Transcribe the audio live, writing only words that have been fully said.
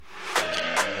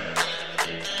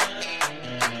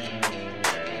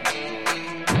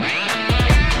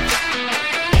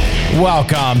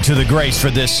Welcome to the Grace for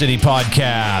This City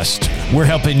podcast. We're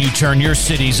helping you turn your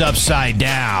cities upside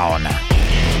down.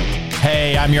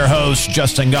 Hey, I'm your host,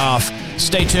 Justin Goff.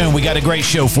 Stay tuned. We got a great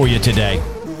show for you today.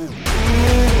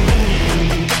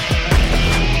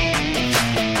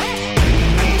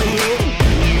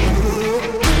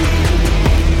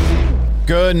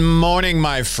 Good morning,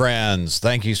 my friends.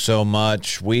 Thank you so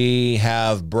much. We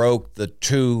have broke the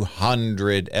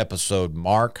 200 episode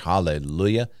mark.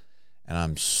 Hallelujah. And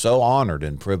I'm so honored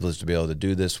and privileged to be able to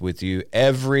do this with you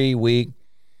every week.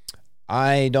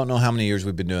 I don't know how many years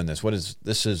we've been doing this.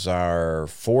 This is our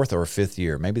fourth or fifth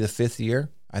year, maybe the fifth year,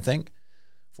 I think.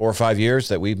 4 or 5 years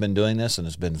that we've been doing this, and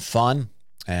it's been fun.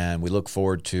 And we look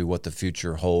forward to what the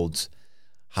future holds.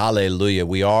 Hallelujah.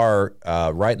 We are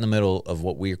right in the middle of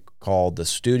what we call the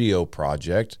studio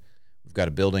project. We've got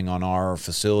a building on our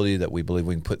facility that we believe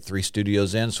we can put 3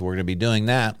 studios in, so we're going to be doing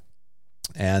that.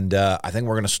 And I think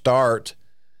we're going to start,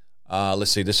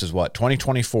 let's see, this is what,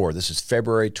 2024. This is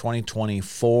February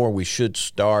 2024. We should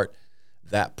start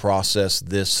that process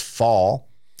this fall.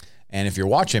 And if you're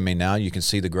watching me now, you can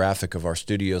see the graphic of our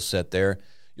studio set there.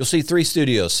 You'll see 3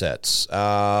 studio sets.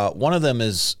 One of them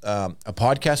is a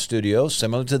podcast studio,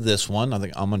 similar to this one. I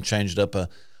think I'm going to change it up a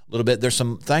little bit. There's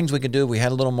some things we could do if we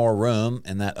had a little more room,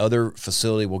 and that other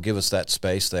facility will give us that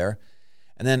space there.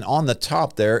 And then on the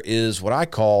top there is what I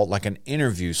call like an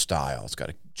interview style. It's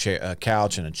got a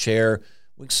couch and a chair.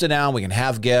 We can sit down. We can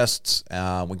have guests. We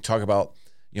can talk about,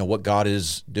 what God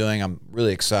is doing. I'm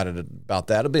really excited about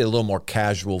that. It'll be a little more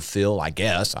casual feel, I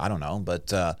guess. I don't know.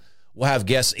 But we'll have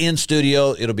guests in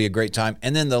studio. It'll be a great time.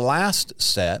 And then the last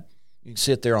set, you can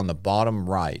see it there on the bottom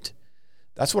right.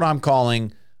 That's what I'm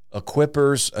calling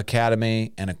Equippers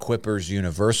Academy and Equippers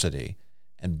University.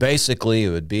 And basically, it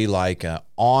would be like an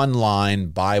online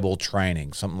Bible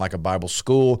training, something like a Bible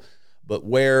school, but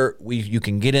where you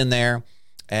can get in there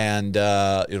and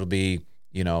it'll be,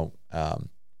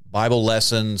 Bible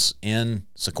lessons in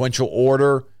sequential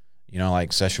order,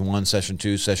 like session 1, session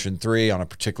 2, session 3 on a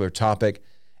particular topic,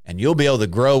 and you'll be able to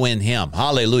grow in Him.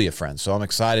 Hallelujah, friends. So I'm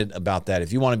excited about that.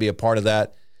 If you want to be a part of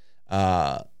that,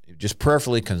 just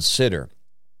prayerfully consider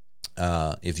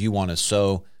if you want to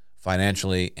sow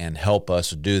financially and help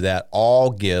us do that. All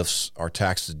gifts are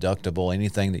tax deductible.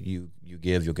 Anything that you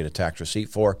give, you'll get a tax receipt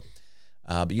for.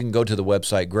 But you can go to the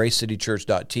website,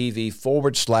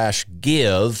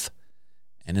 gracecitychurch.tv/give,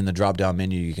 and in the drop-down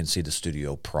menu, you can see the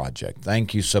studio project.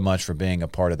 Thank you so much for being a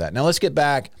part of that. Now, let's get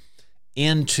back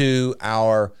into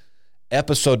our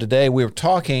episode today. We were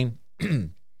talking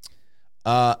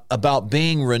about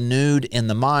being renewed in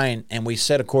the mind, and we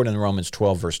said, according to Romans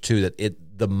 12, verse 2, that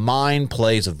the mind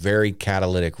plays a very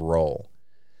catalytic role.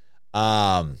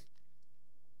 And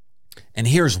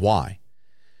here's why.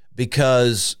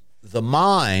 Because the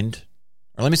mind,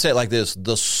 or let me say it like this,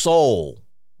 the soul,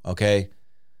 okay?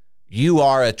 You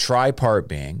are a tripart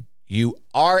being. You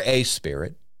are a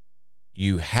spirit.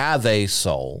 You have a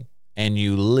soul, and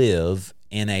you live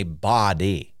in a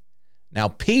body. Now,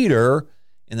 Peter,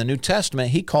 in the New Testament,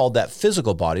 he called that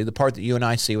physical body, the part that you and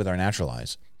I see with our natural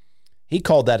eyes, he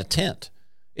called that a tent.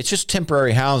 It's just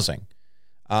temporary housing.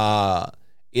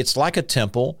 It's like a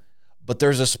temple, but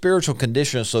there's a spiritual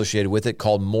condition associated with it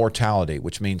called mortality,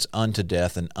 which means unto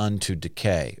death and unto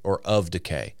decay, or of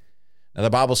decay. Now, the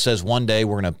Bible says one day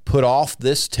we're going to put off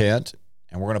this tent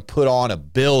and we're going to put on a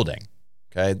building.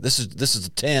 Okay, this is a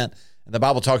tent, and the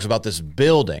Bible talks about this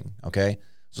building. Okay,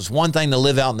 so it's one thing to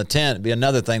live out in the tent; it'd be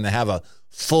another thing to have a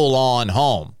full-on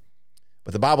home.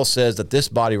 But the Bible says that this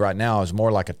body right now is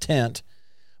more like a tent.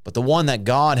 But the one that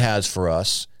God has for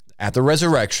us at the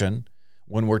resurrection,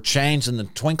 when we're changed in the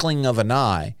twinkling of an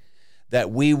eye,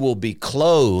 that we will be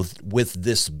clothed with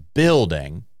this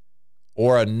building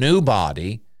or a new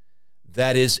body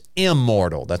that is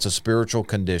immortal. That's a spiritual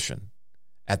condition.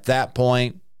 At that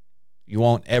point, you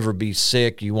won't ever be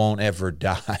sick. You won't ever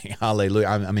die. Hallelujah.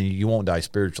 I mean, you won't die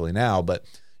spiritually now, but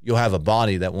you'll have a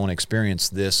body that won't experience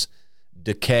this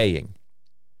decaying.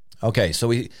 Okay, so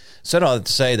we said all that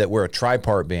to say that we're a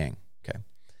tripart being. Okay,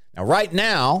 now right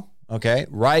now,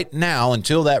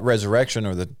 until that resurrection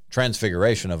or the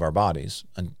transfiguration of our bodies,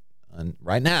 and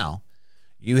right now,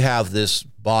 you have this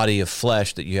body of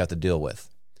flesh that you have to deal with.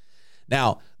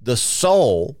 Now, the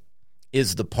soul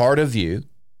is the part of you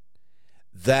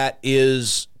that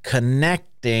is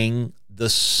connecting the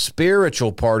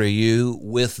spiritual part of you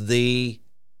with the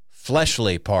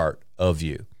fleshly part of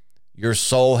you. Your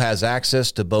soul has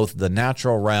access to both the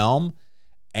natural realm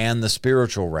and the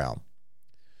spiritual realm.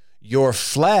 Your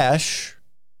flesh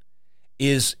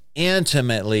is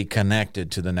intimately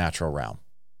connected to the natural realm.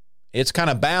 It's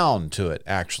kind of bound to it,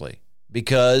 actually.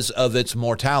 because of its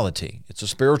mortality. It's a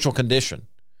spiritual condition.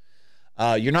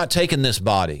 You're not taking this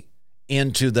body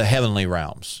into the heavenly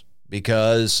realms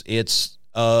because it's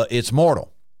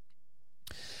mortal.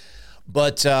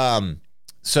 But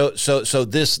so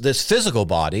this physical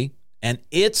body and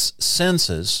its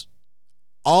senses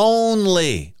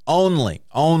only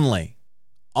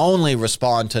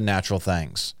respond to natural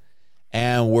things.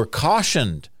 And we're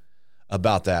cautioned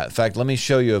about that. In fact, let me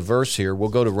show you a verse here. We'll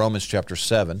go to Romans chapter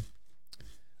 7.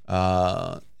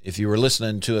 If you were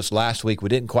listening to us last week, we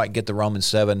didn't quite get to Romans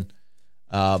 7,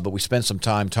 but we spent some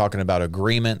time talking about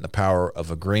agreement, the power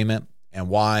of agreement, and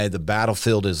why the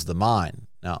battlefield is the mind.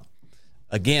 Now,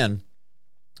 again,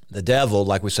 the devil,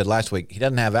 like we said last week, he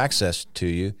doesn't have access to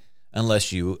you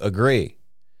unless you agree.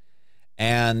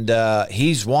 And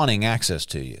he's wanting access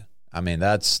to you. I mean,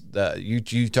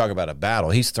 you talk about a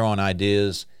battle. He's throwing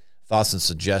ideas, thoughts and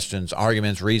suggestions,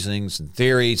 arguments, reasonings, and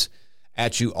theories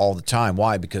at you all the time.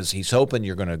 Why? Because he's hoping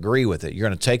you're going to agree with it. You're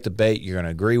going to take the bait. You're going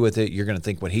to agree with it. You're going to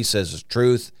think what he says is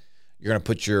truth. You're going to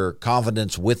put your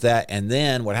confidence with that. And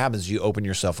then what happens is you open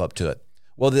yourself up to it.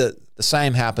 Well, the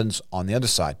same happens on the other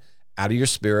side. Out of your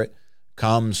spirit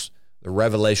comes the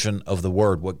revelation of the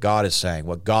word, what God is saying,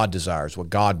 what God desires, what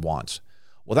God wants.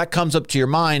 Well, that comes up to your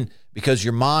mind because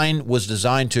your mind was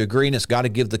designed to agree, and it's got to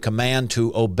give the command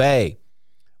to obey.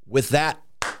 With that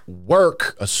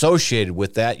work associated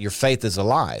with that, your faith is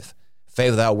alive.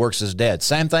 Faith without works is dead.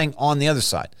 Same thing on the other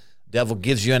side. Devil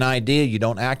gives you an idea, you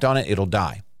don't act on it, it'll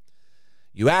die.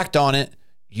 You act on it,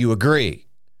 you agree.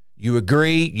 You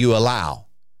agree, you allow.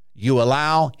 You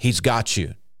allow, he's got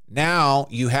you. Now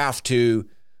you have to,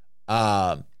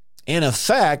 in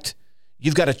effect,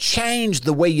 you've got to change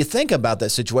the way you think about that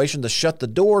situation to shut the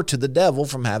door to the devil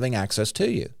from having access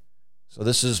to you. So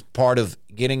this is part of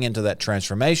getting into that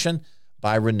transformation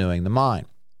by renewing the mind.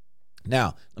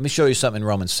 Now, let me show you something in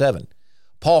Romans 7.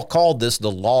 Paul called this the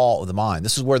law of the mind.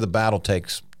 This is where the battle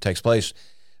takes place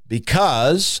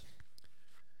because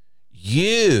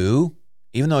you,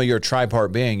 even though you're a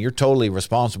tripart being, you're totally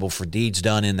responsible for deeds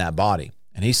done in that body.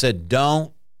 And he said,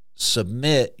 don't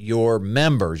submit your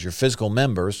members, your physical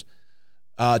members,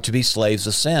 to be slaves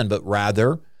of sin, but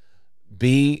rather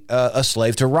be a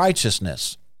slave to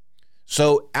righteousness.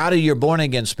 So out of your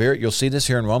born-again spirit, you'll see this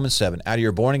here in Romans 7, out of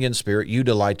your born-again spirit, you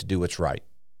delight to do what's right.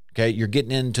 Okay, you're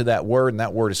getting into that word, and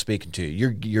that word is speaking to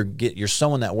you. You're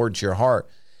sowing that word to your heart,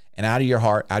 and out of your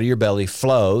heart, out of your belly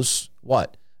flows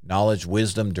what? Knowledge,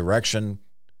 wisdom, direction,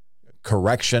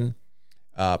 correction,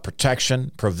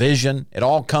 protection, provision. It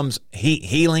all comes,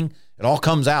 healing. It all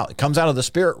comes out. It comes out of the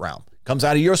spirit realm. It comes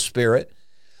out of your spirit.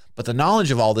 But the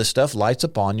knowledge of all this stuff lights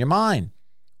upon your mind.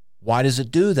 Why does it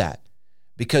do that?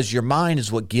 Because your mind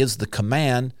is what gives the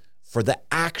command for the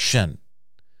action.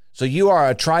 So you are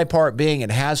a tripart being.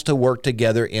 It has to work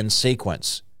together in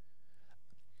sequence.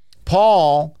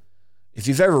 Paul, if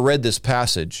you've ever read this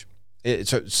passage,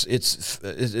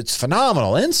 it's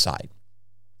phenomenal insight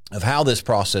of how this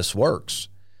process works.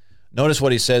 Notice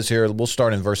what he says here. We'll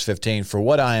start in verse 15. For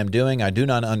what I am doing, I do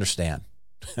not understand.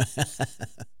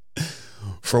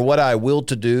 For what I will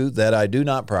to do, that I do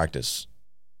not practice.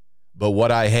 But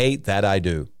what I hate, that I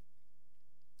do.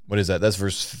 What is that? That's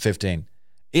verse 15.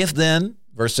 If then,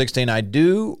 verse 16, I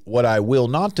do what I will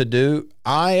not to do,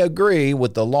 I agree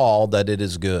with the law that it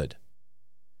is good.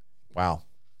 Wow.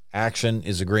 Action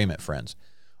is agreement, friends.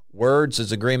 Words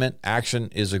is agreement. Action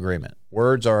is agreement.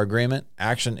 Words are agreement.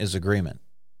 Action is agreement.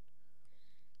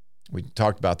 We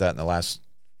talked about that in the last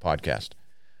podcast.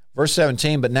 Verse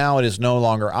 17, but now it is no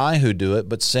longer I who do it,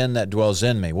 but sin that dwells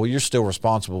in me. Well, you're still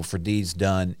responsible for deeds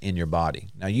done in your body.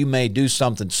 Now, you may do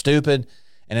something stupid,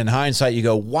 and in hindsight, you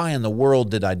go, why in the world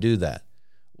did I do that?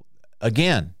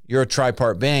 Again, you're a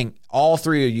tripart being. All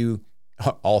three of you.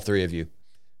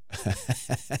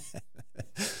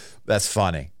 That's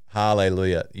funny.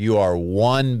 Hallelujah. You are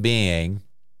one being,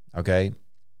 okay?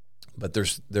 But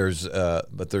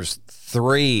there's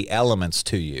three elements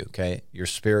to you, okay? Your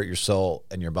spirit, your soul,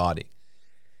 and your body.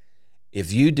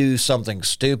 If you do something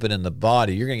stupid in the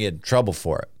body, you're going to get in trouble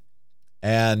for it.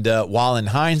 And while in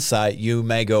hindsight, you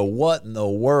may go, "What in the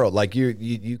world?" Like you'll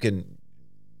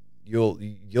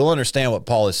understand what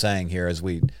Paul is saying here as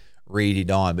we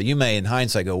read on. But you may, in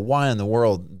hindsight, go, "Why in the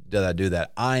world did I do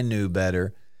that? I knew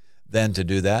better than to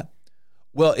do that."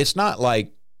 Well, it's not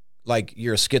like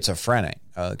you're a schizophrenic.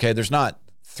 Okay, there's not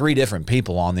three different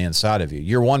people on the inside of you.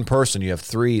 You're one person. You have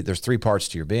three. There's three parts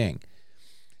to your being.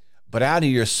 But out of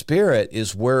your spirit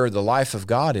is where the life of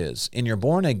God is. In your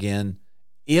born again,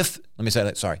 if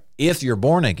you're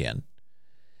born again,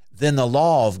 then the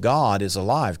law of God is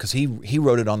alive because he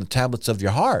wrote it on the tablets of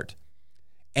your heart.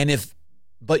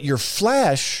 But your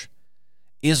flesh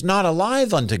is not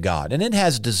alive unto God, and it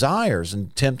has desires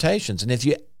and temptations. And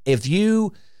if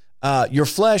you your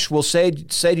flesh will say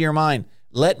to your mind,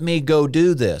 let me go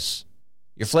do this.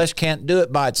 Your flesh can't do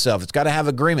it by itself. It's got to have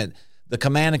agreement. The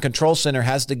command and control center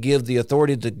has to give the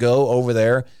authority to go over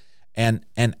there and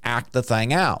act the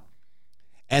thing out.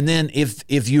 And then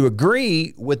if you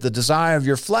agree with the desire of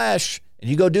your flesh and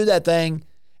you go do that thing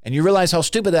and you realize how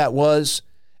stupid that was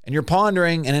and you're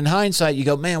pondering, and in hindsight you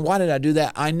go, man, why did I do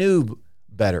that? I knew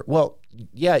better. Well,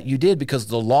 yeah, you did, because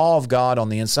the law of God on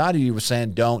the inside of you was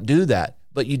saying don't do that,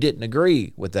 but you didn't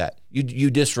agree with that. You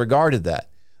disregarded that.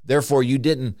 Therefore, you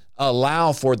didn't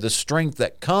allow for the strength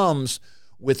that comes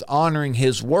with honoring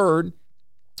his word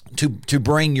to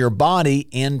bring your body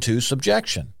into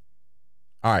subjection.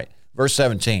 All right, verse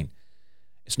 17.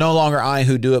 It's no longer I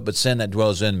who do it, but sin that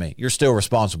dwells in me. You're still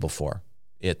responsible for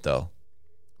it, though.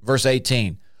 Verse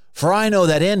 18. For I know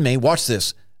that in me, watch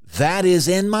this, that is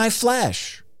in my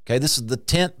flesh. Okay, this is the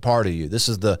tent part of you. This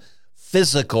is the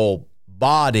physical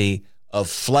body of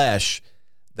flesh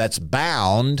that's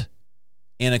bound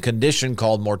in a condition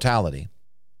called mortality.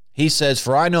 He says,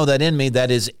 for I know that in me,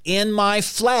 that is in my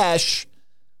flesh,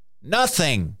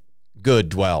 nothing good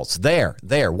dwells. There.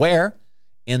 Where?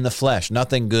 In the flesh.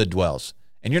 Nothing good dwells.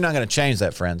 And you're not going to change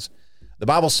that, friends. The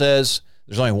Bible says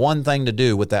there's only one thing to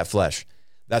do with that flesh.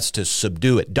 That's to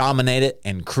subdue it, dominate it,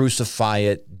 and crucify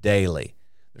it daily.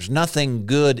 There's nothing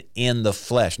good in the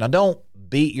flesh. Now, don't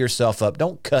beat yourself up.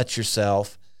 Don't cut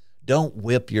yourself. Don't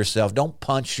whip yourself. Don't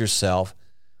punch yourself.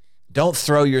 Don't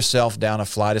throw yourself down a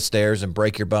flight of stairs and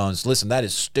break your bones. Listen, that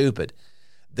is stupid.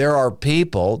 There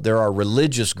are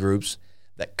religious groups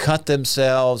that cut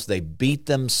themselves, they beat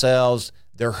themselves,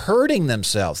 they're hurting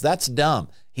themselves. That's dumb.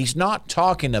 He's not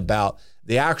talking about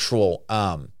the actual,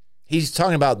 he's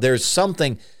talking about there's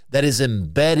something that is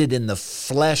embedded in the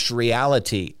flesh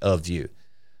reality of you.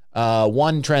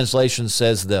 One translation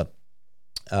says the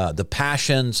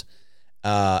passions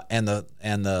and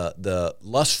the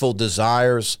lustful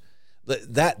desires.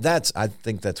 That's I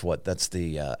think that's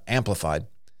the Amplified.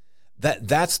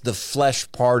 That's the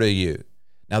flesh part of you.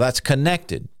 Now that's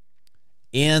connected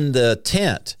in the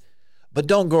tent, but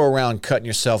don't go around cutting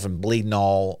yourself and bleeding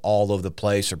all over the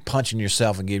place or punching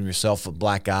yourself and giving yourself a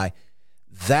black eye.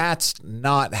 That's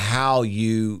not how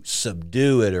you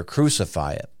subdue it or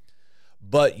crucify it.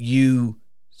 But you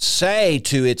say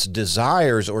to its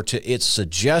desires or to its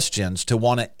suggestions to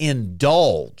want to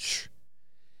indulge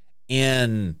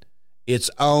in its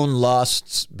own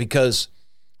lusts, because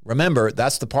remember,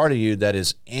 that's the part of you that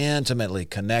is intimately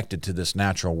connected to this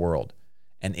natural world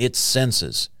and its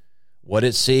senses, what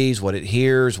it sees, what it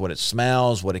hears, what it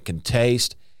smells, what it can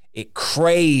taste. It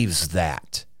craves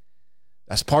that.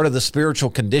 That's part of the spiritual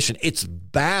condition. It's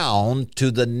bound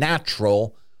to the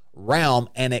natural realm,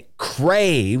 and it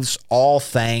craves all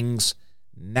things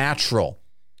natural,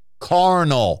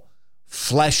 carnal,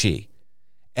 fleshy.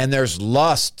 And there's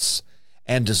lusts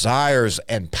and desires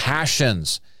and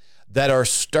passions that are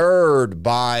stirred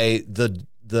by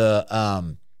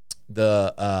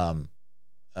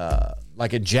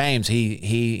like in James,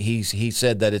 he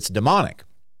said that it's demonic.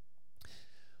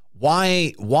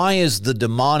 Why is the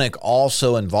demonic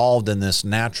also involved in this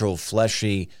natural,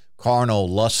 fleshy, carnal,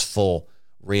 lustful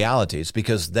realities?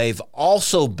 Because they've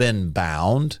also been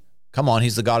bound. Come on,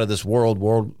 he's the God of this world.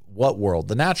 What world?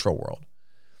 The natural world.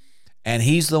 And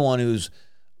he's the one who's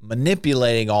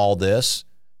manipulating all this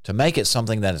to make it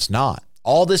something that it's not.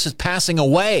 All this is passing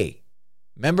away.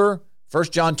 Remember, 1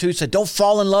 John 2 said, don't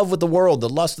fall in love with the world, the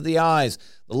lust of the eyes,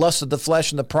 the lust of the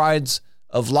flesh, and the prides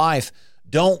of life.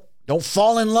 Don't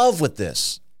fall in love with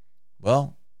this.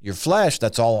 Well, your flesh,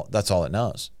 that's all it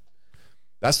knows.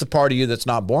 That's the part of you that's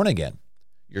not born again.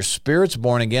 Your spirit's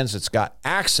born again, so it's got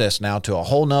access now to a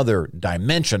whole nother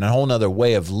dimension, a whole nother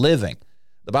way of living.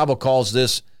 The Bible calls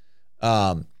this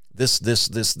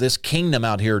this kingdom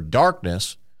out here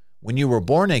darkness. When you were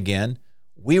born again,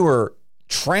 we were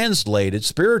translated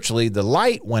spiritually. The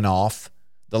light went off.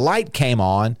 The light came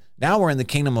on. Now we're in the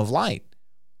kingdom of light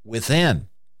within,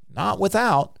 not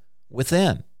without,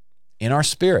 within, in our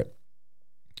spirit.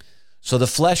 So the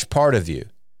flesh part of you,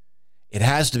 it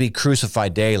has to be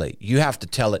crucified daily. You have to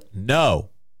tell it, no,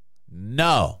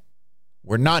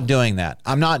 we're not doing that.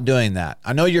 I'm not doing that.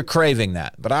 I know you're craving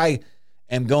that, but I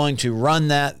am going to run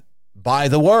that by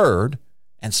the word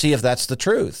and see if that's the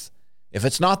truth. If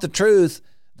it's not the truth,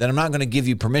 then I'm not going to give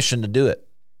you permission to do it.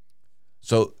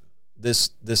 So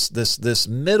this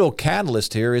middle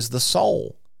catalyst here is the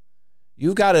soul.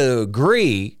 You've got to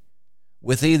agree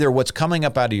with either what's coming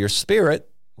up out of your spirit,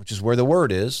 which is where the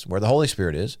word is, where the Holy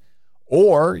Spirit is,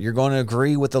 or you're going to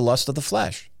agree with the lust of the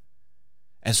flesh.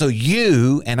 And so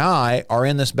you and I are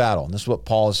in this battle. And this is what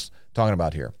Paul is talking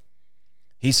about here.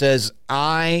 He says,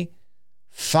 I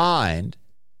find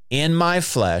in my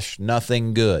flesh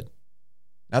nothing good.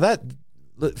 Now that,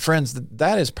 friends,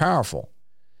 that is powerful.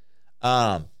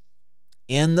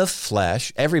 In the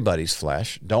flesh, everybody's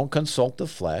flesh, don't consult the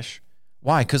flesh.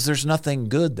 Why? Because there's nothing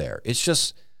good there. It's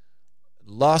just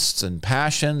lusts and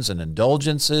passions and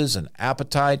indulgences and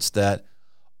appetites that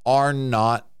are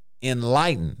not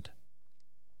enlightened.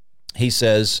 He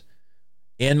says,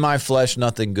 in my flesh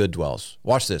nothing good dwells.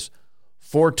 Watch this.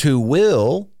 For to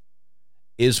will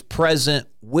is present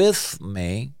with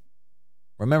me.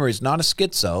 Remember, he's not a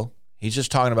schizo. He's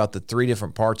just talking about the three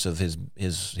different parts of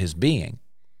his being.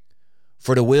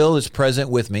 For the will is present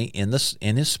with me in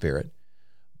his spirit,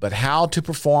 but how to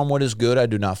perform what is good I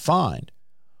do not find.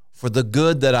 For the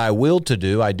good that I will to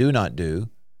do I do not do,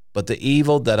 but the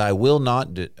evil that I will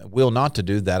not to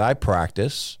do that I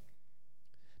practice.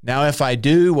 Now if I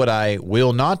do what I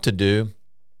will not to do,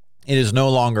 it is no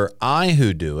longer I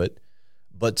who do it,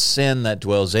 but sin that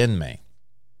dwells in me.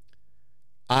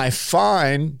 I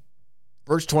find,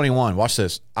 verse 21, watch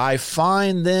this. I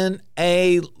find then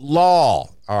a law.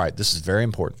 All right, this is very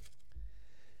important.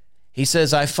 He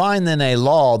says, I find then a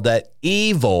law that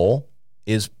evil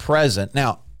is present.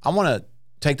 Now, I want to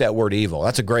take that word evil.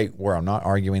 That's a great word. I'm not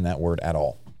arguing that word at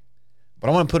all. But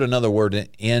I want to put another word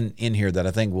in here that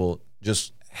I think will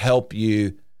just help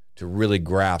you to really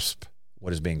grasp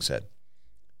what is being said.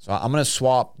 So I'm going to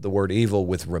swap the word evil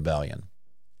with rebellion.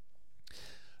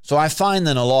 So I find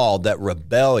then a law that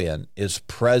rebellion is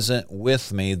present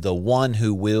with me, the one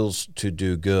who wills to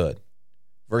do good.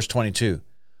 Verse 22,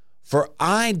 for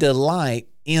I delight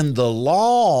in the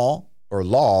law or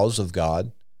laws of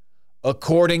God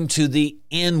according to the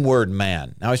inward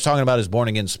man. Now he's talking about his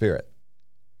born-again spirit.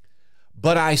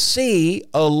 But I see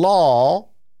a law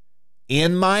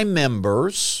in my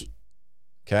members.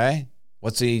 Okay,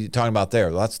 what's he talking about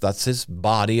there? That's his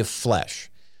body of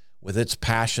flesh with its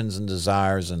passions and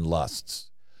desires and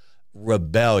lusts.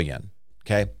 Rebellion.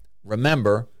 Okay,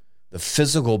 remember, the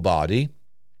physical body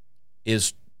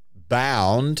is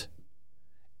bound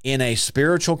in a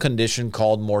spiritual condition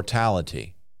called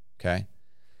mortality. Okay,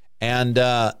 and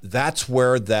that's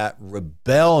where that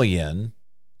rebellion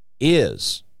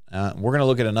is. We're going to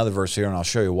look at another verse here, and I'll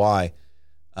show you why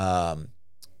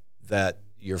that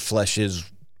your flesh is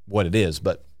what it is.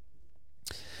 But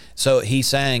so he's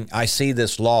saying, I see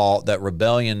this law that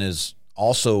rebellion is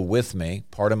also with me,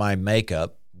 part of my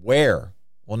makeup. Where?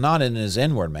 Well, not in his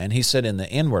inward man. He said in the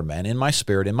inward man, in my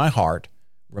spirit, in my heart.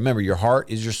 Remember, your heart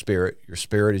is your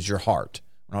spirit is your heart.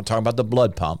 We're not talking about the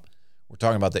blood pump. We're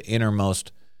talking about the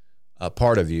innermost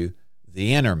part of you,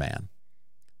 the inner man.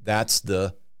 That's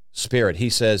the spirit. He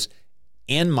says,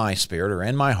 in my spirit or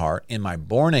in my heart, in my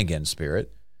born-again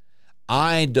spirit,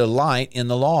 I delight in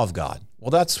the law of God.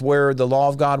 Well, that's where the law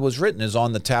of God was written, is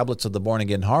on the tablets of the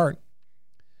born-again heart.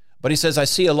 But he says, I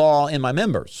see a law in my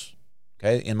members,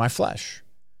 okay, in my flesh.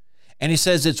 And he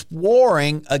says it's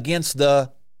warring against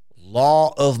the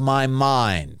law of my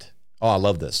mind. Oh, I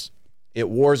love this. It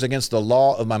wars against the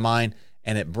law of my mind,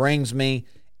 and it brings me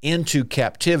into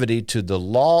captivity to the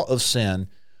law of sin,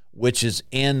 which is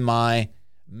in my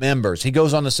members. He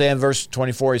goes on to say in verse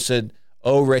 24, he said,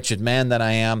 O wretched man that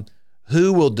I am,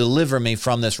 who will deliver me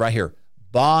from this right here?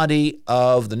 Body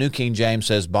of, the New King James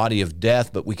says body of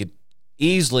death, but we could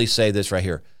easily say this right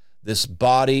here, this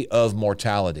body of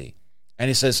mortality. And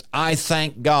he says, I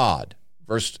thank God,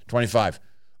 verse 25,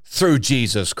 through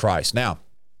Jesus Christ. Now,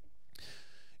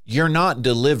 you're not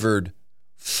delivered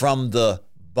from the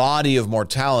body of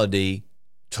mortality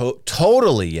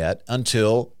totally yet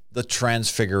until the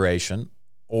transfiguration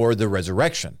or the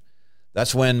resurrection.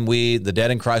 That's when the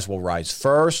dead in Christ will rise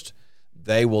first.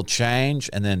 They will change,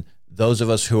 and then those of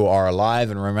us who are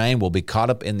alive and remain will be caught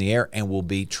up in the air and will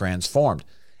be transformed.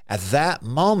 At that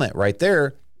moment right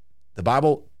there, the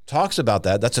Bible talks about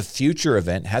that. That's a future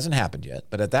event. Hasn't happened yet,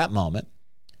 but at that moment,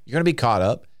 you're going to be caught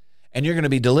up and you're going to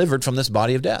be delivered from this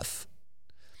body of death.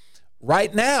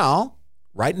 Right now,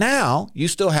 you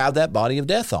still have that body of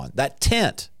death on, that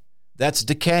tent that's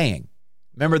decaying.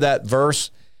 Remember that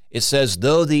verse? It says,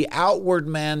 though the outward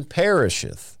man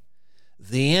perisheth,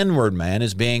 the inward man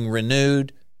is being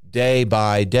renewed day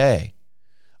by day.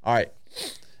 All right.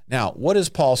 Now, what is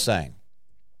Paul saying?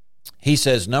 He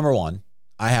says, number one,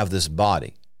 I have this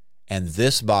body, and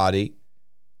this body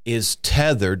is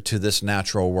tethered to this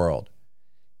natural world.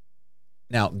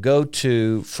 Now, go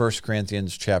to 1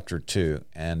 Corinthians chapter 2,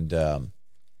 and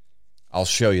I'll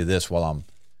show you this while I'm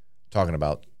talking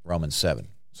about Romans 7.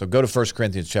 So go to 1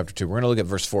 Corinthians chapter 2. We're going to look at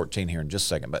verse 14 here in just a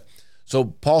second. But so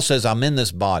Paul says, I'm in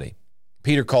this body.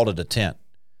 Peter called it a tent.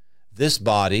 This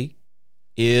body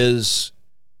is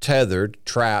tethered,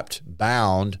 trapped,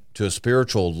 bound to a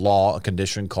spiritual law, a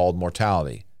condition called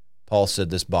mortality. Paul said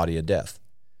this body of death.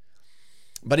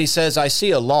 But he says, I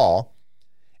see a law,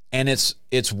 and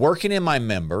it's working in my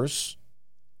members,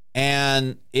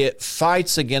 and it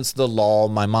fights against the law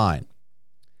of my mind.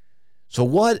 So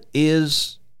what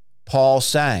is Paul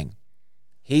saying?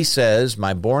 He says,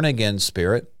 my born-again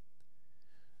spirit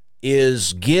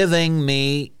is giving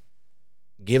me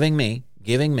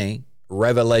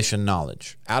revelation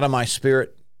knowledge. Out of my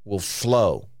spirit will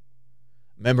flow.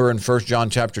 Remember in 1 John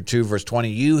chapter 2, verse 20,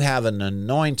 you have an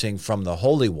anointing from the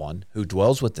Holy One who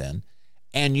dwells within,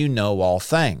 and you know all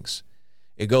things.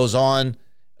 It goes on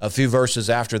a few verses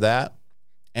after that,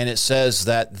 and it says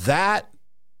that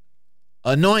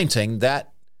anointing,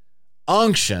 that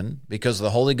unction, because the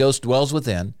Holy Ghost dwells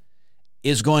within,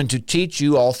 is going to teach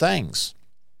you all things.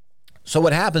 So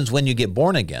what happens when you get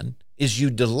born again is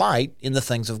you delight in the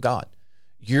things of God.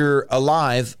 You're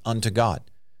alive unto God.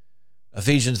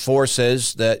 Ephesians 4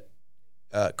 says that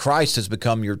Christ has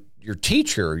become your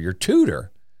teacher, your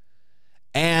tutor.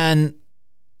 And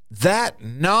that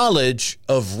knowledge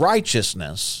of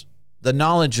righteousness, the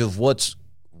knowledge of what's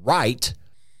right,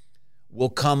 will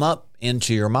come up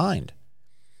into your mind.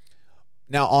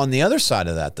 Now, on the other side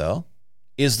of that, though,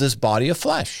 is this body of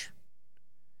flesh.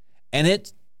 And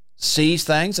it sees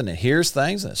things, and it hears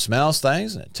things, and it smells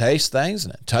things, and it tastes things,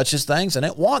 and it touches things, and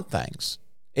it wants things.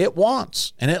 It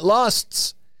wants, and it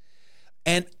lusts.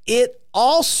 And it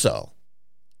also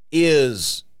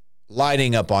is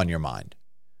lighting up on your mind.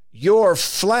 Your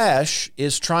flesh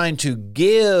is trying to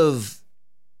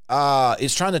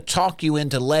is trying to talk you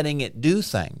into letting it do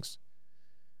things.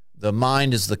 The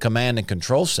mind is the command and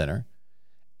control center.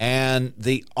 And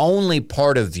the only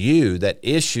part of you that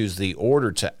issues the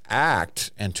order to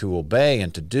act and to obey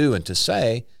and to do and to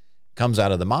say comes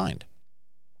out of the mind.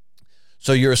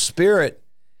 So your spirit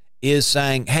is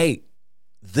saying, hey,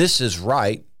 this is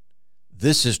right.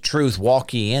 This is truth.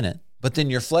 Walk ye in it. But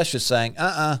then your flesh is saying,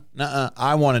 I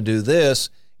want to do this.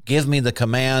 Give me the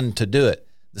command to do it.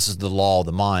 This is the law of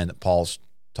the mind that Paul's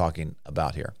talking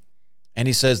about here. And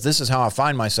he says, this is how I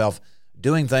find myself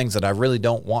doing things that I really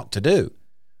don't want to do.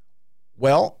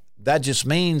 Well, that just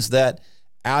means that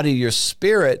out of your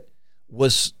spirit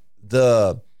was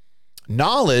the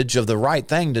knowledge of the right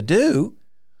thing to do,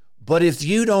 but if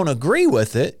you don't agree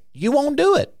with it, you won't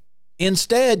do it.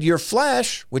 Instead, your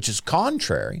flesh, which is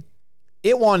contrary,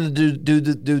 it wanted to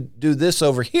do this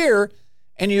over here,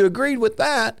 and you agreed with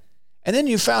that, and then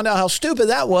you found out how stupid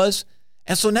that was,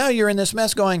 and so now you're in this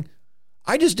mess going,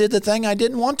 I just did the thing I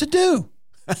didn't want to do.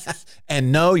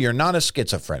 And no, you're not a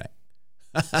schizophrenic.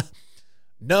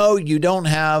 No, you don't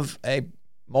have a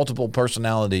multiple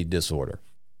personality disorder.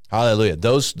 Hallelujah.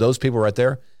 Those people right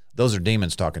there, those are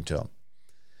demons talking to them.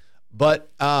 But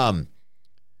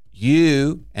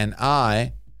you and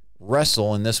I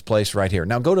wrestle in this place right here.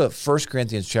 Now go to 1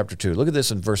 Corinthians chapter 2. Look at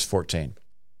this in verse 14.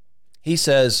 He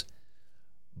says,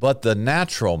 but the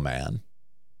natural man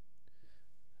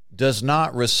does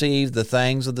not receive the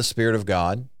things of the Spirit of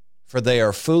God, for they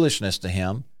are foolishness to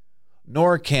him,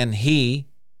 nor can he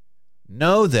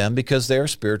know them because they are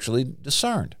spiritually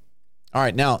discerned. All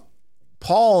right, now,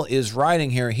 Paul is writing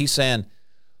here, he's saying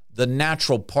the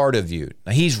natural part of you.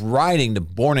 Now, he's writing to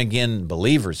born-again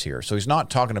believers here, so he's not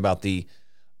talking about the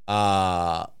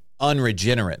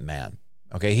unregenerate man.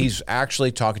 Okay, he's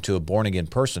actually talking to a born-again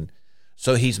person.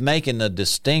 So he's making a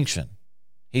distinction.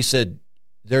 He said,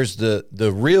 there's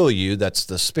the real you, that's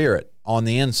the spirit on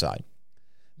the inside.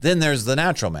 Then there's the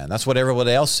natural man. That's what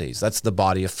everybody else sees. That's the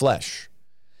body of flesh.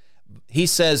 He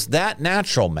says that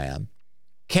natural man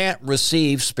can't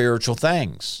receive spiritual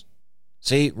things.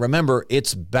 See, remember,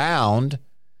 it's bound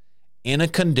in a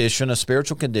condition, a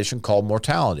spiritual condition called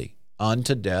mortality,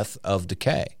 unto death of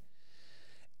decay.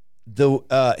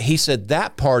 He said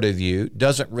that part of you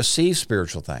doesn't receive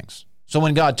spiritual things. So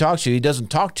when God talks to you, he doesn't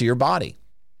talk to your body.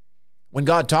 When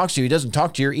God talks to you, he doesn't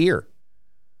talk to your ear.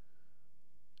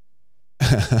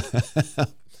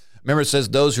 Remember, it says,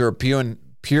 those who are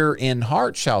pure in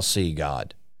heart shall see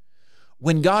God.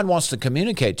 When God wants to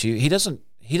communicate to you, he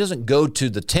doesn't go to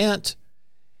the tent.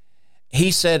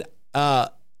 He said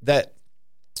that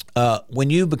when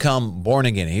you become born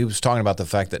again, he was talking about the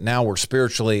fact that now we're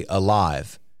spiritually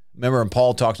alive. Remember, and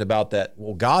Paul talked about that,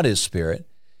 well, God is spirit,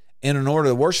 and in order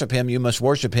to worship him, you must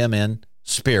worship him in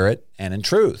spirit and in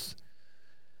truth.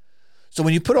 So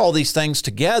when you put all these things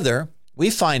together, we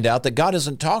find out that God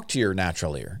doesn't talk to your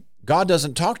natural ear. God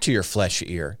doesn't talk to your flesh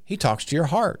ear. He talks to your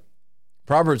heart.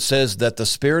 Proverbs says that the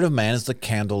spirit of man is the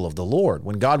candle of the Lord.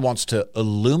 When God wants to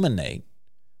illuminate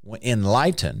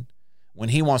enlighten, when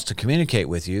he wants to communicate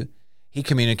with you, he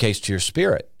communicates to your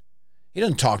spirit. He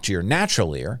doesn't talk to your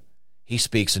natural ear. He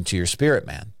speaks into your spirit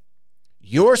man.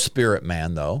 Your spirit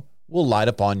man, though, will light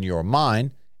upon your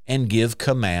mind and give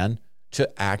command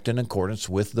to act in accordance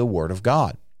with the word of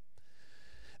God.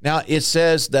 Now, it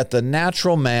says that the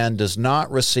natural man does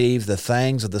not receive the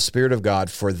things of the Spirit of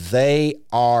God, for they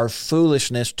are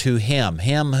foolishness to him.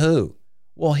 Him who?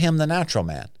 Well, him, the natural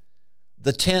man.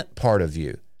 The tent part of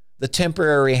you. The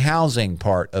temporary housing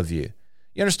part of you.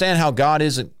 You understand how God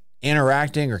isn't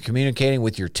interacting or communicating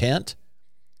with your tent?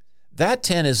 That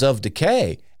tent is of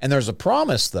decay. And there's a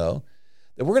promise, though,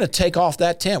 that we're going to take off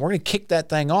that tent. We're going to kick that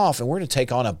thing off, and we're going to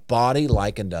take on a body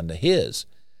likened unto his.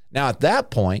 Now, at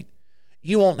that point,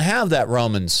 you won't have that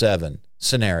Romans 7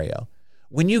 scenario.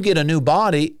 When you get a new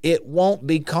body, it won't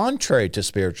be contrary to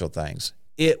spiritual things.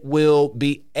 It will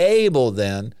be able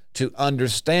then to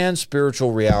understand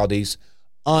spiritual realities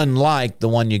unlike the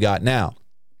one you got now.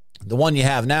 The one you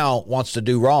have now wants to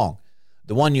do wrong.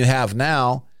 The one you have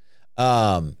now,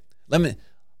 let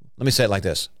me say it like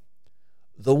this.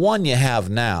 The one you have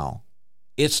now,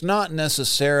 it's not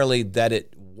necessarily that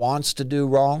it wants to do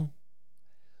wrong,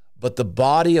 but the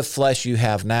body of flesh you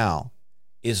have now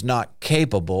is not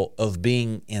capable of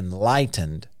being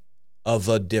enlightened of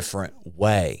a different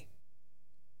way.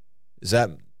 Does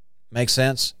that make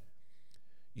sense?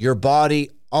 Your body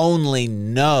only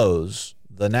knows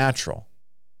the natural.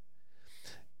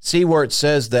 See where it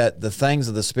says that the things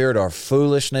of the Spirit are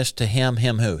foolishness to him.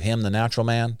 Him who? Him, the natural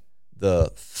man,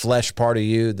 the flesh part of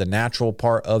you, the natural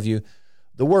part of you.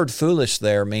 The word foolish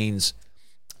there means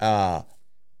let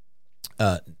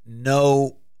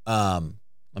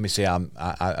me see.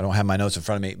 I don't have my notes in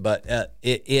front of me, but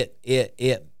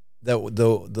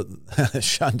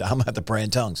Shunda, I'm at the pray in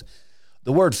tongues.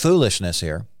 The word foolishness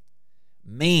here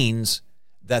means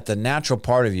that the natural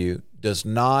part of you does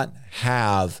not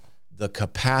have the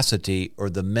capacity or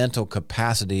the mental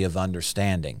capacity of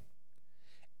understanding.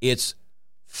 It's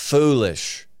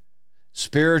foolish.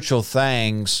 Spiritual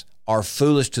things are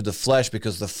foolish to the flesh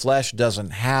because the flesh doesn't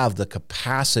have the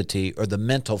capacity or the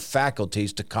mental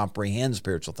faculties to comprehend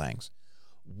spiritual things.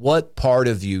 What part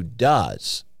of you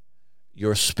does?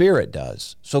 Your spirit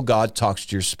does. So God talks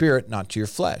to your spirit, not to your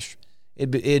flesh.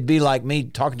 It'd be like me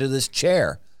talking to this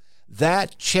chair.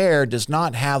 That chair does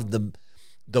not have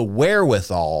the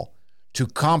wherewithal to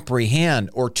comprehend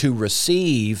or to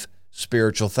receive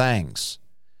spiritual things.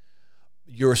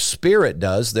 Your spirit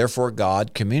does, therefore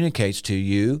God communicates to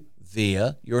you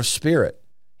via your spirit.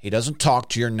 He doesn't talk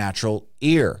to your natural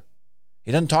ear.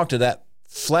 He doesn't talk to that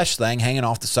flesh thing hanging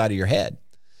off the side of your head.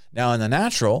 Now, in the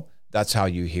natural, that's how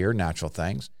you hear natural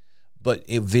things. But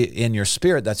in your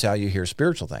spirit, that's how you hear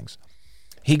spiritual things.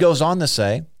 He goes on to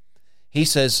say, he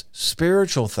says,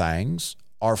 spiritual things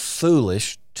are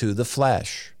foolish to the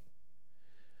flesh.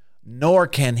 Nor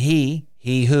can he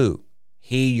who?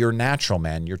 He, your natural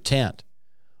man, your tent.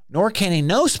 Nor can he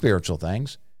know spiritual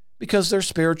things because they're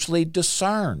spiritually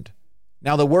discerned.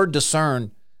 Now, the word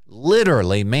discern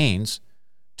literally means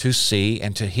to see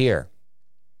and to hear.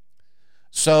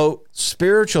 So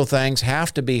spiritual things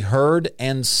have to be heard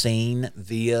and seen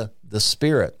via the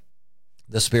spirit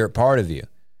part of you,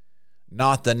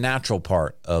 not the natural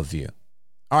part of you.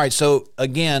 All right, so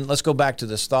again, let's go back to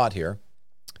this thought here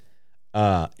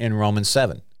in Romans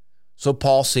 7. So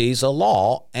Paul sees a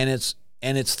law, and it's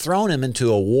thrown him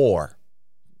into a war.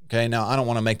 Okay, now I don't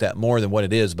want to make that more than what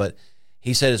it is, but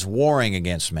he said it's warring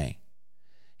against me.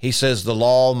 He says the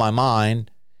law of my mind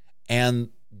and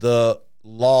the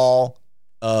law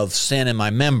of sin in my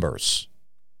members.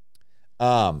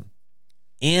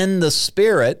 In the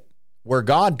spirit where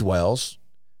God dwells,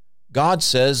 God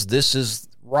says this is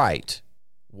right.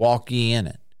 Walk ye in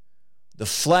it. The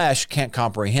flesh can't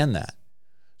comprehend that.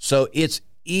 So it's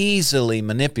easily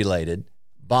manipulated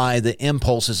by the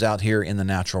impulses out here in the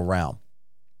natural realm.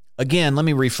 Again, let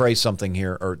me rephrase something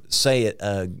here, or say it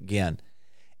again.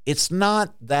 It's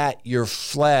not that your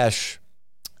flesh,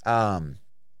 because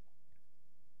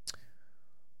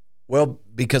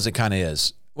it kind of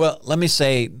is. Well, let me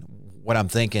say what I'm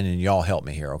thinking, and y'all help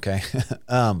me here, okay?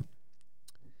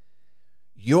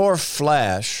 Your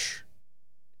flesh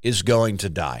is going to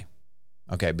die,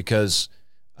 okay, because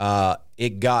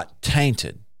it got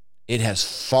tainted. It has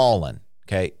fallen,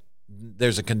 okay?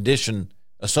 There's a condition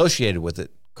associated with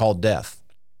it called death.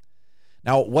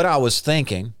 Now, what I was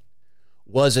thinking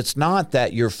was it's not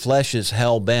that your flesh is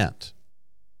hell-bent,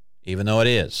 even though it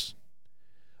is,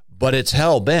 but it's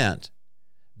hell-bent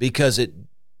because it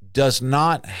does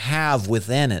not have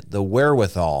within it the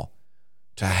wherewithal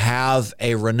to have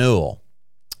a renewal.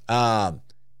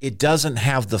 it doesn't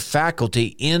have the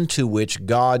faculty into which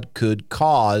God could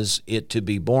cause it to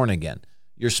be born again.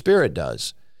 Your spirit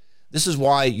does. This is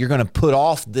why you're going to put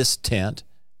off this tent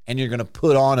and you're going to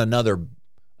put on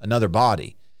another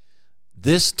body.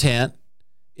 This tent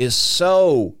is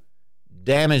so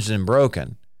damaged and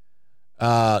broken.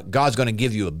 God's going to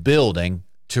give you a building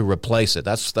to replace it.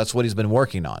 That's what he's been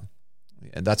working on.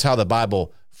 And that's how the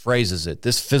Bible phrases it.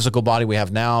 This physical body we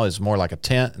have now is more like a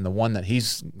tent, and the one that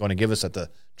he's going to give us at the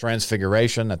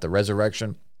transfiguration, at the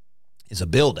resurrection, is a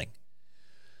building.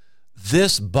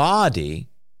 This body,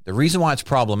 the reason why it's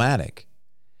problematic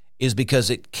is because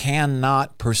it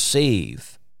cannot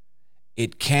perceive,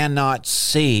 it cannot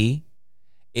see,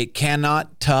 it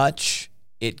cannot touch,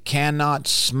 it cannot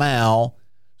smell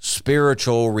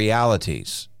spiritual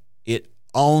realities. It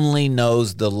only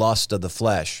knows the lust of the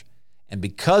flesh. And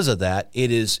because of that,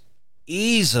 it is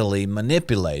easily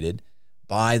manipulated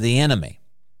by the enemy.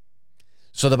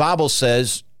 So the Bible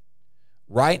says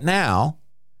right now,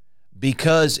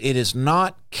 because it is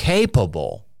not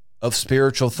capable of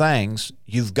spiritual things,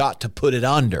 you've got to put it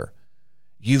under.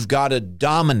 You've got to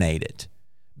dominate it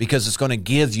because it's going to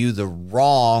give you the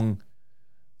wrong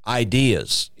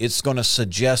ideas. It's going to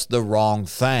suggest the wrong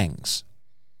things.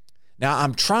 Now,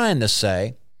 I'm trying to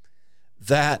say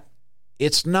that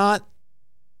it's not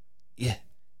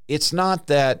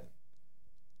that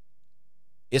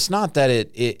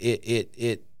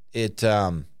it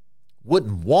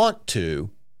wouldn't want to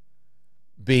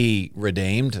be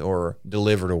redeemed or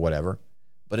delivered or whatever,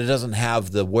 but it doesn't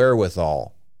have the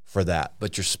wherewithal for that,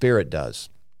 but your spirit does.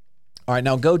 All right,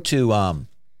 now go to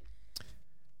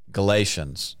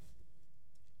Galatians.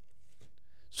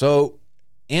 So,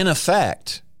 in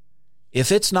effect,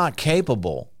 if it's not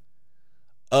capable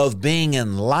of being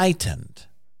enlightened,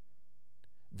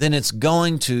 then it's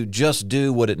going to just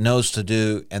do what it knows to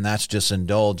do, and that's just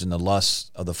indulge in the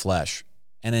lusts of the flesh.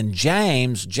 And in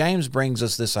James brings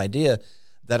us this idea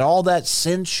that all that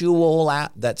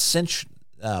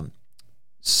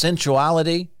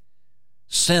sensuality,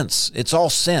 sense, it's all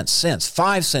sense,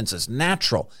 five senses,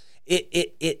 natural.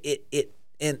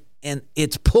 And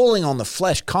it's pulling on the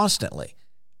flesh constantly.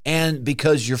 And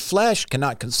because your flesh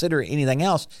cannot consider anything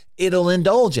else, it'll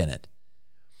indulge in it.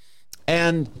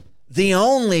 And the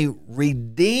only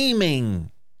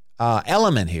redeeming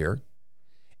element here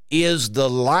is the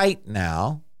light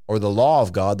now, or the law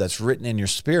of God that's written in your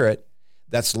spirit,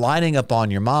 that's lighting up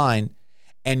on your mind,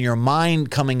 and your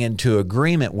mind coming into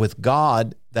agreement with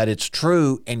God that it's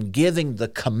true and giving the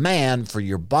command for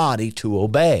your body to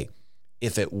obey.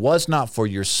 If it was not for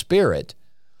your spirit,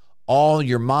 all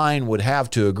your mind would have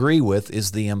to agree with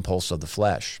is the impulse of the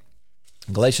flesh.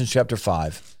 Galatians chapter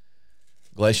 5.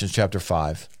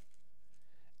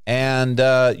 And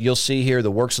you'll see here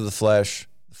the works of the flesh,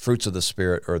 fruits of the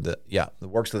Spirit, the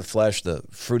works of the flesh, the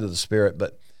fruit of the Spirit.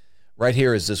 But right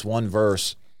here is this one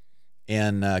verse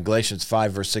in Galatians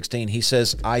 5, verse 16. He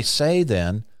says, I say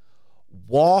then,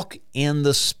 walk in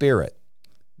the Spirit.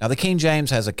 Now, the King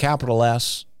James has a capital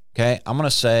S. Okay, I'm going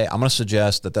to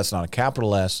suggest that that's not a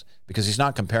capital S because he's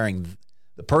not comparing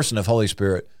the person of Holy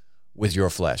Spirit with your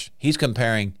flesh. He's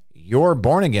comparing your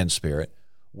born-again spirit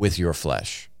with your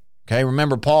flesh. Okay,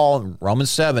 remember Paul, in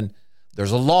Romans 7,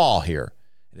 there's a law here.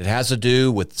 It has to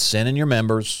do with sin in your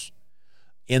members,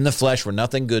 in the flesh where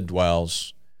nothing good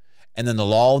dwells, and then the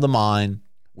law of the mind,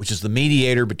 which is the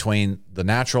mediator between the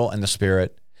natural and the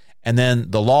spirit, and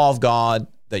then the law of God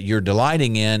that you're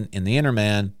delighting in the inner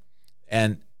man,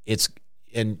 and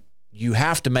you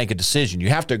have to make a decision. You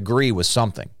have to agree with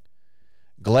something.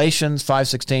 Galatians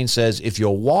 5:16 says, if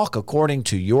you'll walk according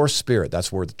to your spirit,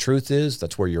 that's where the truth is,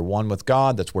 that's where you're one with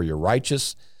God, that's where you're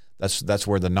righteous, that's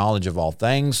where the knowledge of all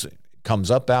things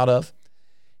comes up out of.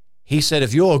 He said,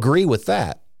 if you'll agree with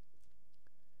that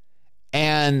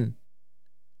and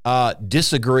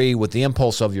disagree with the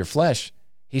impulse of your flesh,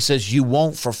 he says you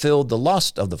won't fulfill the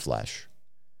lust of the flesh.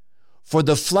 For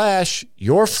the flesh,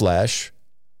 your flesh,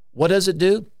 what does it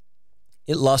do?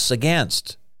 It lusts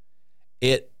against.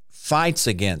 It fights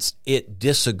against. It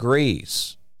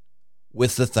disagrees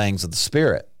with the things of the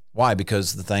Spirit. Why?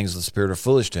 Because the things of the Spirit are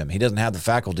foolish to him. He doesn't have the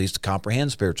faculties to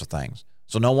comprehend spiritual things.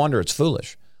 So no wonder it's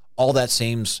foolish. All that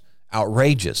seems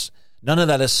outrageous. None of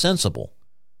that is sensible.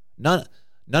 None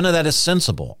of that is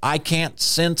sensible. I can't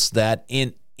sense that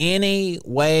in any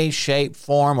way, shape,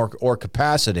 form, or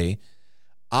capacity.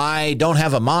 I don't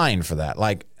have a mind for that.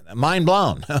 Like, mind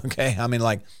blown. Okay, I mean,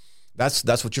 like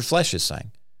that's what your flesh is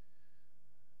saying.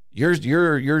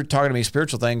 You're talking to me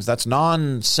spiritual things. That's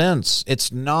nonsense.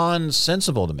 It's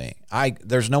nonsensible to me.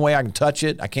 There's no way I can touch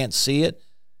it. I can't see it.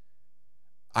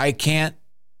 I can't.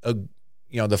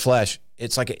 The flesh.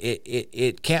 it's like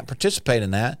it can't participate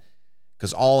in that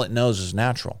because all it knows is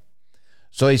natural.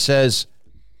 So he says,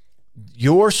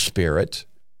 your spirit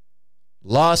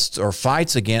lusts or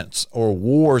fights against or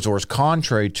wars or is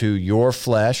contrary to your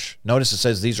flesh. Notice it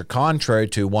says these are contrary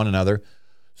to one another,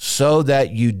 so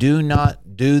that you do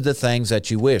not do the things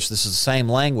that you wish. This is the same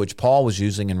language Paul was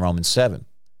using in Romans 7.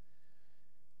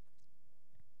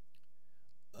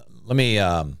 Let me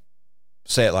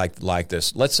say it like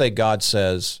this. Let's say God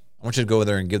says, I want you to go over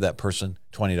there and give that person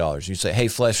 $20. You say, hey,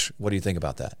 flesh, what do you think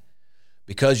about that?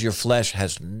 Because your flesh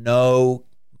has no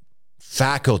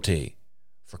faculty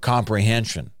for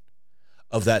comprehension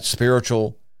of that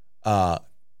spiritual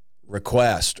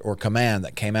request or command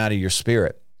that came out of your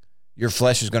spirit. Your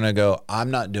flesh is going to go,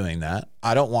 I'm not doing that.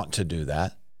 I don't want to do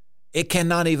that. It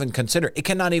cannot even consider. It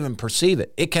cannot even perceive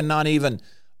it. It cannot even,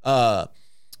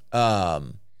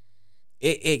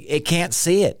 it can't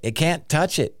see it. It can't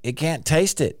touch it. It can't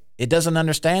taste it. It doesn't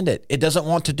understand it. It doesn't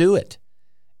want to do it.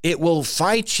 It will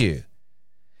fight you.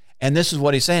 And this is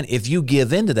what he's saying. If you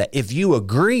give into that, if you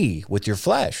agree with your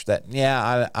flesh that,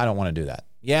 yeah, I don't want to do that.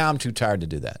 Yeah, I'm too tired to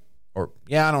do that. Or,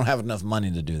 yeah, I don't have enough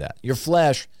money to do that. Your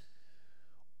flesh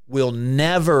will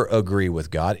never agree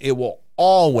with God. It will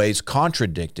always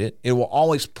contradict it. It will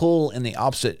always pull in the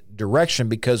opposite direction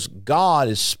because God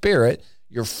is spirit.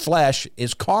 Your flesh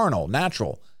is carnal,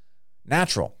 natural.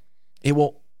 It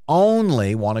will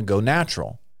only want to go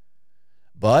natural.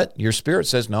 But your spirit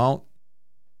says, no,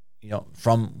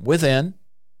 from within,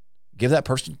 give that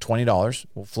person $20.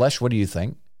 Well, flesh, what do you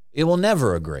think? It will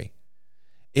never agree.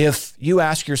 If you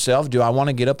ask yourself, do I want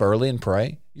to get up early and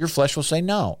pray? Your flesh will say,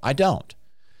 no, I don't.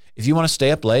 If you want to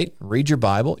stay up late, read your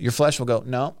Bible, your flesh will go,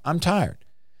 no, I'm tired.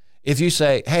 If you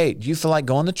say, hey, do you feel like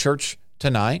going to church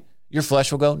tonight? Your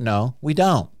flesh will go, no, we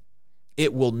don't.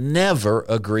 It will never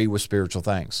agree with spiritual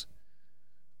things.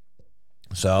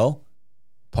 So,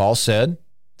 Paul said,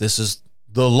 this is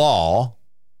the law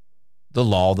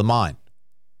of the mind.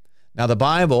 Now, the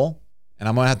Bible, and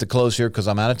I'm going to have to close here because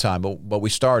I'm out of time, but we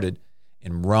started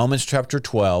in Romans chapter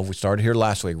 12. We started here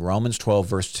last week, Romans 12,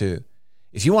 verse 2.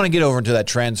 If you want to get over into that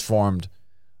transformed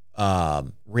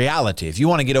reality, if you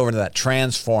want to get over into that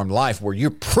transformed life where you're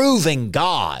proving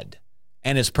God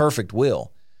and his perfect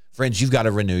will, friends, you've got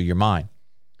to renew your mind.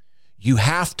 You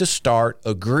have to start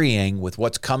agreeing with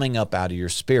what's coming up out of your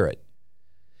spirit.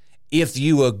 If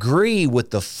you agree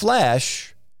with the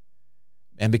flesh,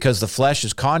 and because the flesh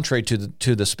is contrary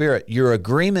to the spirit, your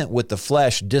agreement with the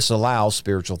flesh disallows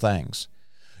spiritual things.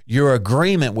 Your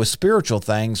agreement with spiritual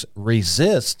things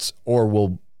resists or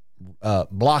will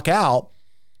block out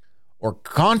or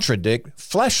contradict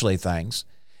fleshly things.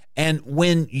 And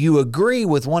when you agree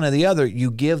with one or the other,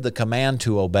 you give the command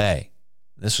to obey.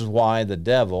 This is why the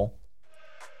devil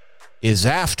is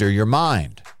after your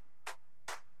mind.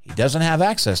 He doesn't have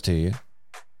access to you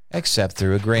except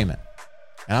through agreement.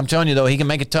 And I'm telling you, though, he can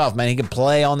make it tough, man. He can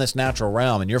play on this natural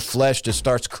realm, and your flesh just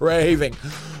starts craving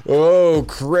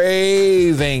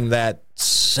that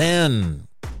sin.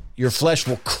 Your flesh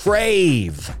will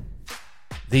crave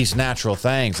these natural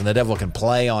things, and the devil can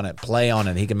play on it.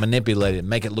 He can manipulate it,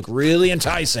 make it look really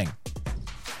enticing.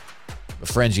 But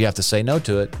friends, you have to say no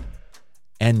to it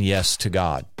and yes to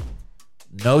God.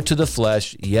 No to the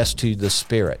flesh, yes to the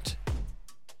spirit.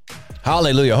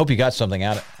 Hallelujah. I hope you got something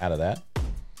out of that.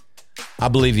 I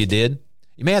believe you did.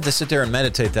 You may have to sit there and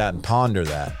meditate that and ponder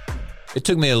that. It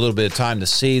took me a little bit of time to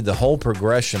see the whole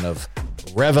progression of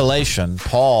revelation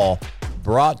Paul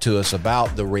brought to us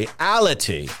about the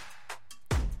reality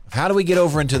of how do we get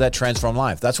over into that transformed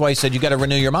life. That's why he said you got to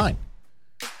renew your mind.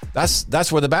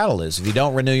 That's where the battle is. If you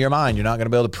don't renew your mind, you're not going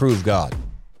to be able to prove God.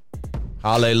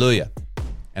 Hallelujah.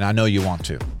 And I know you want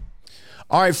to.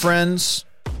 All right, friends.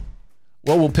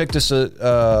 Well, we'll pick this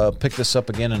up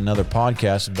again in another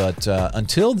podcast. But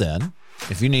until then,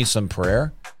 if you need some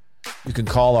prayer, you can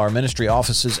call our ministry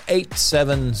offices,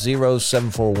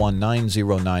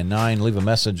 870-741-9099. Leave a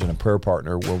message and a prayer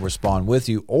partner will respond with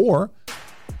you. Or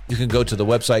you can go to the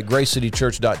website,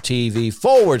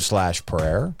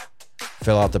 gracecitychurch.tv/prayer.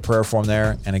 Fill out the prayer form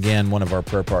there. And again, one of our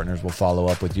prayer partners will follow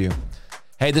up with you.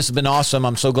 Hey, this has been awesome.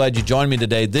 I'm so glad you joined me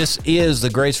today. This is the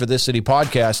Grace for This City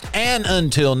podcast. And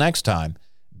until next time,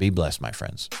 be blessed, my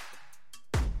friends.